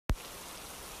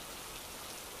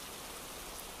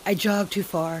I jogged too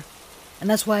far, and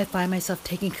that's why I find myself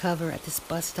taking cover at this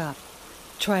bus stop,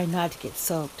 trying not to get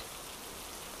soaked.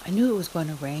 I knew it was going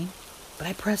to rain, but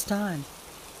I pressed on.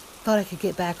 Thought I could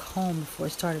get back home before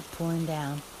it started pouring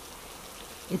down.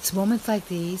 It's moments like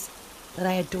these that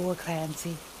I adore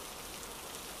Clancy.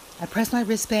 I press my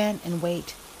wristband and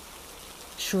wait.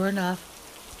 Sure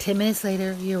enough, 10 minutes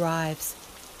later, he arrives.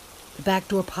 The back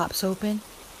door pops open,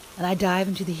 and I dive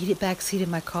into the heated back seat of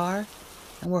my car,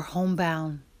 and we're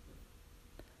homebound.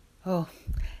 Oh,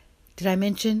 did I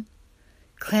mention?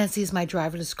 Clancy is my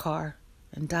driverless car,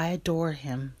 and I adore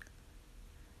him.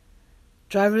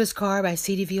 Driverless Car by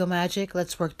cdvomagic.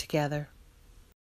 Let's work together.